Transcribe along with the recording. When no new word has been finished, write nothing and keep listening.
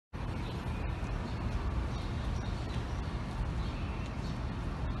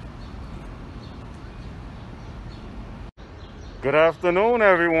Good afternoon,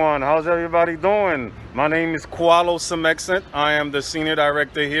 everyone. How's everybody doing? My name is Croilot Semexan. I am the Senior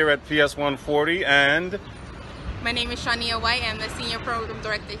Director here at PS 140, and my name is Shawnia White. I'm the Senior Program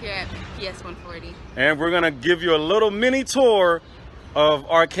Director here at PS 140. And we're going to give you a little mini tour of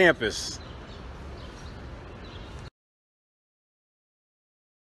our campus.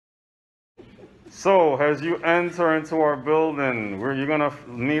 So, as you enter into our building, you're going to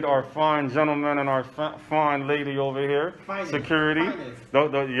meet our fine gentleman and our fine lady over here. Finest, security.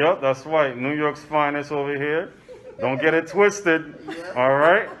 finest. Yep, that's right. New York's finest over here. Don't get it twisted. All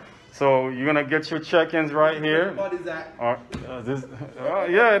right? So, you're going to get your check-ins right here. What is that?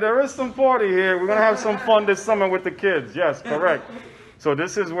 Yeah, there is some party here. We're going to have some fun this summer with the kids. Yes, correct. So,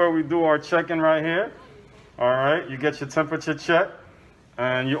 this is where we do our check-in right here. All right? You get your temperature check.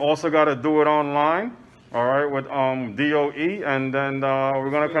 And you also got to do it online, all right, with DOE, and then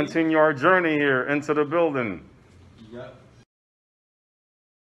we're going to continue our journey here into the building. Yep.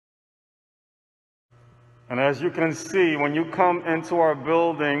 And as you can see, when you come into our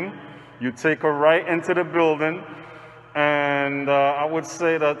building, you take a right into the building, and I would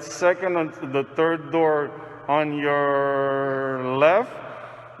say that second and the third door on your left,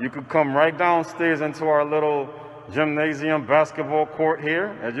 you could come right downstairs into our little gymnasium basketball court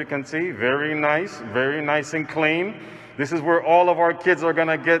here. As you can see, very nice and clean. This is where all of our kids are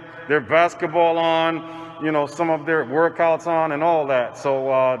gonna get their basketball on, you know, some of their workouts on and all that.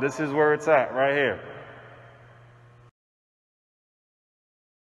 So this is where it's at right here.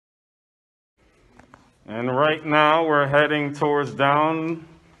 And right now we're heading towards down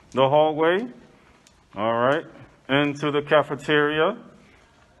the hallway, all right, into the cafeteria.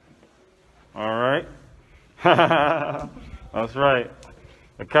 All right. That's right.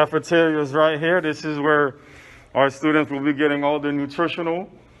 The cafeteria is right here. This is where our students will be getting all their nutritional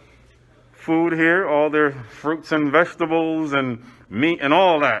food here, all their fruits and vegetables and meat and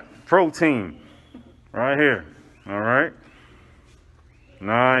all that, protein, right here. All right.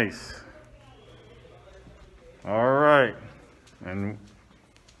 Nice. All right. And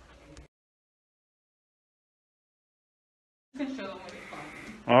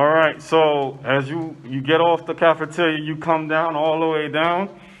all right, so as you get off the cafeteria, you come down all the way down.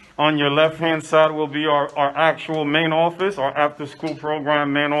 On your left-hand side will be our actual main office, our after-school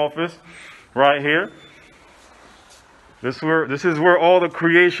program main office, right here. This is where all the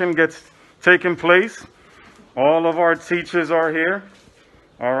creation gets taken place. All of our teachers are here.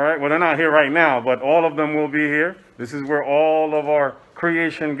 All right, well, they're not here right now, but all of them will be here. This is where all of our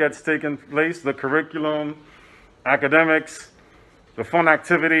creation gets taken place, the curriculum, academics, the fun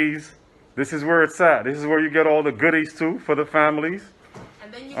activities. This is where it's at. This is where you get all the goodies too for the families.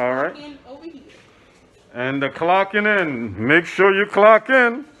 And then you all clock right. in over here. And the clocking in. Make sure you clock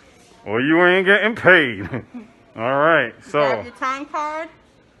in or you ain't getting paid. All right. So grab your time card.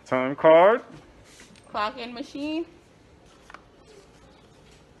 Time card. Clock in machine.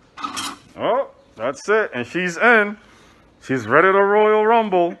 Oh, that's it. And she's in. She's ready to Royal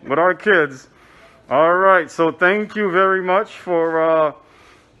Rumble with our kids. All right, so thank you very much for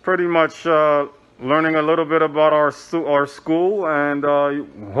pretty much learning a little bit about our school, and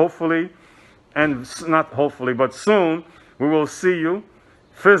hopefully, and not hopefully, but soon, we will see you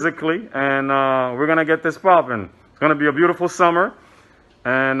physically, and we're going to get this popping. It's going to be a beautiful summer,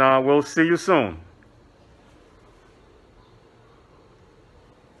 and we'll see you soon.